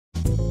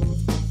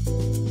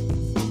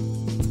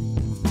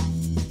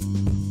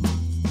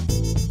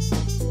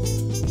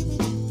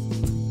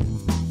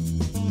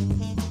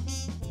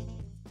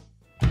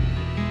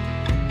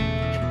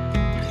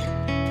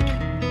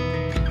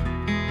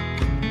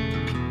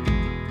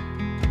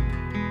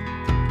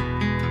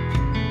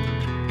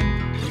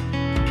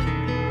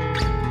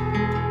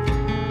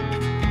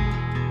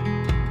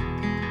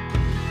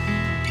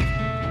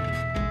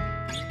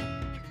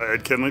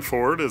Ed Kenley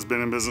Ford has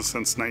been in business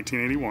since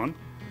 1981.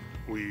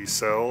 We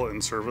sell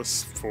and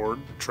service Ford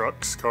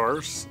trucks,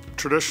 cars.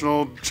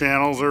 Traditional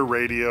channels are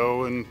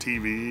radio and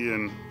TV,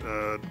 and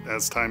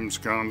as time's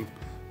gone,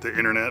 the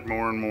internet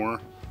more and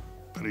more.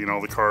 Putting all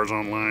the cars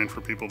online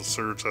for people to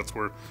search. That's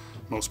where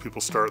most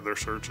people start their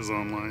searches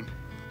online.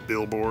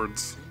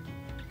 Billboards.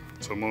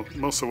 So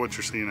most of what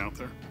you're seeing out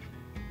there.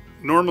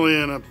 Normally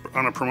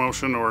on a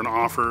promotion or an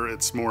offer,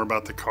 it's more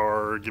about the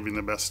car, giving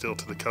the best deal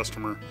to the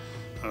customer.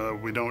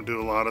 We don't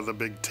do a lot of the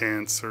big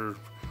tents or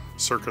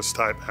circus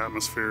type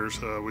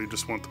atmospheres. We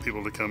just want the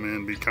people to come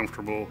in, be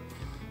comfortable,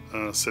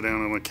 sit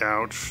down on the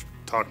couch,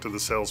 talk to the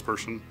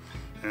salesperson,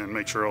 and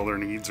make sure all their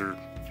needs are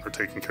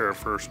taken care of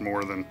first,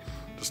 more than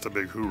just a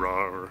big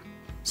hoorah or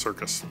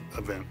circus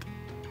event.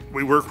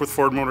 We work with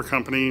Ford Motor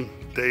Company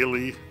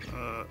daily.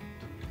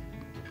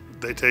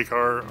 They take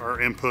our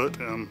input,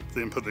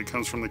 the input that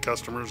comes from the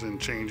customers, in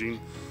changing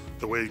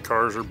the way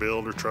cars are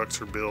built or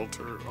trucks are built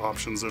or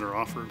options that are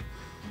offered.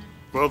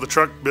 Well, the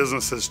truck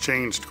business has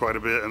changed quite a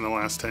bit in the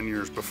last 10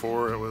 years.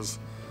 Before, it was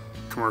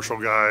a commercial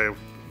guy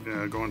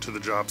going to the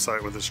job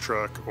site with his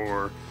truck,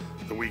 or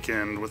the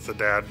weekend with the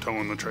dad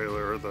towing the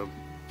trailer, or the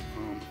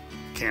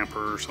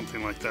camper or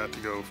something like that to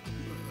go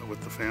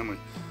with the family.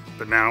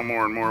 But now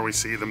more and more we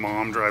see the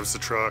mom drives the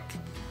truck,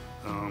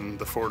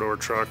 the four-door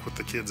truck with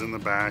the kids in the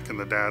back, and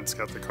the dad's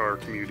got the car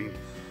commuting.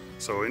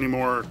 So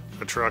anymore,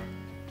 a truck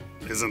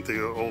isn't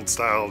the old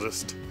style,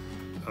 just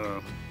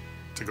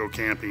to go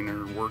camping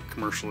or work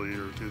commercially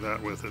or do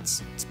that with.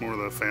 It's more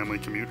the family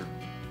commuter.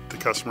 The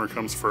customer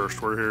comes first.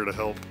 We're here to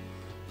help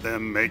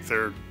them make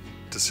their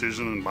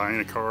decision in buying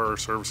a car or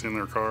servicing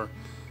their car,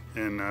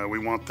 and we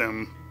want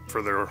them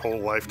for their whole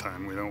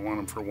lifetime. We don't want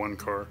them for one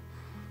car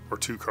or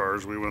two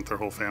cars. We want their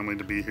whole family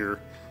to be here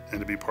and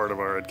to be part of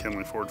our Ed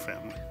Kenley Ford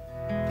family.